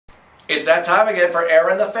It's that time again for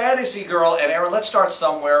Erin the Fantasy Girl. And Erin, let's start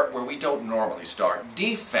somewhere where we don't normally start.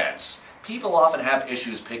 Defense. People often have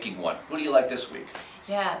issues picking one. Who do you like this week?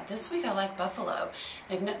 Yeah, this week I like Buffalo.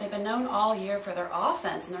 They've been known all year for their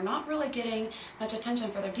offense, and they're not really getting much attention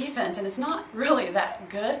for their defense, and it's not really that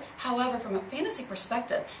good. However, from a fantasy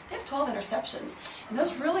perspective, they have 12 interceptions, and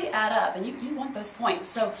those really add up, and you want those points.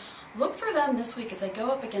 So look for them this week as they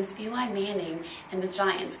go up against Eli Manning and the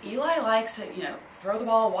Giants. Eli likes to, throw the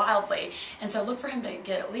ball wildly, and so look for him to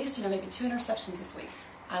get at least, maybe 2 interceptions this week.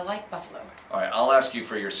 I like Buffalo. All right, I'll ask you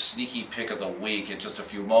for your sneaky pick of the week in just a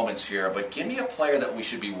few moments here, but give me a player that we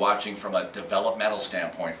should be watching from a developmental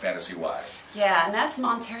standpoint, fantasy-wise. Yeah, and that's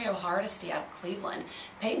Montario Hardesty out of Cleveland.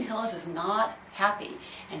 Peyton Hillis is not happy,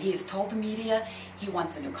 and he has told the media he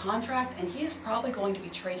wants a new contract, and he is probably going to be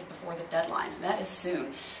traded before the deadline, and that is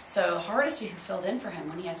soon. So Hardesty, who filled in for him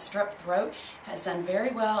when he had strep throat, has done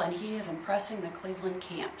very well, and he is impressing the Cleveland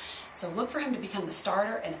camp. So look for him to become the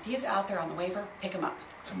starter, and if he is out there on the waiver, pick him up.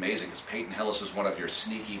 It's amazing because Peyton Hillis was one of your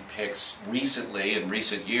sneaky picks recently in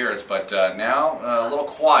recent years, but now a little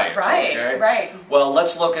quiet. Right, okay? Right. Well,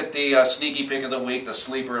 let's look at the sneaky pick of the week, the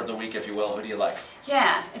sleeper of the week, if you will. Who do you like?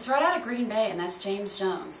 Yeah, it's right out of Green Bay, and that's James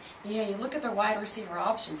Jones. You look at their wide receiver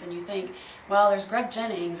options and you think, well, there's Greg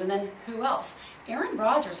Jennings, and then who else? Aaron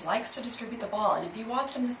Rodgers likes to distribute the ball, and if you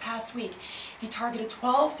watched him this past week, he targeted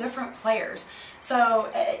 12 different players.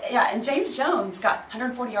 So, yeah, and James Jones got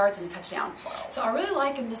 140 yards and a touchdown. Wow. So I really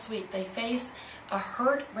like him this week. They face a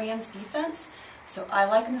hurt Rams defense, so I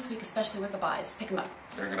like him this week, especially with the buys. Pick him up.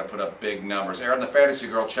 They're going to put up big numbers. Erin the Fantasy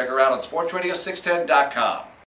Girl, check her out on sportsradio610.com.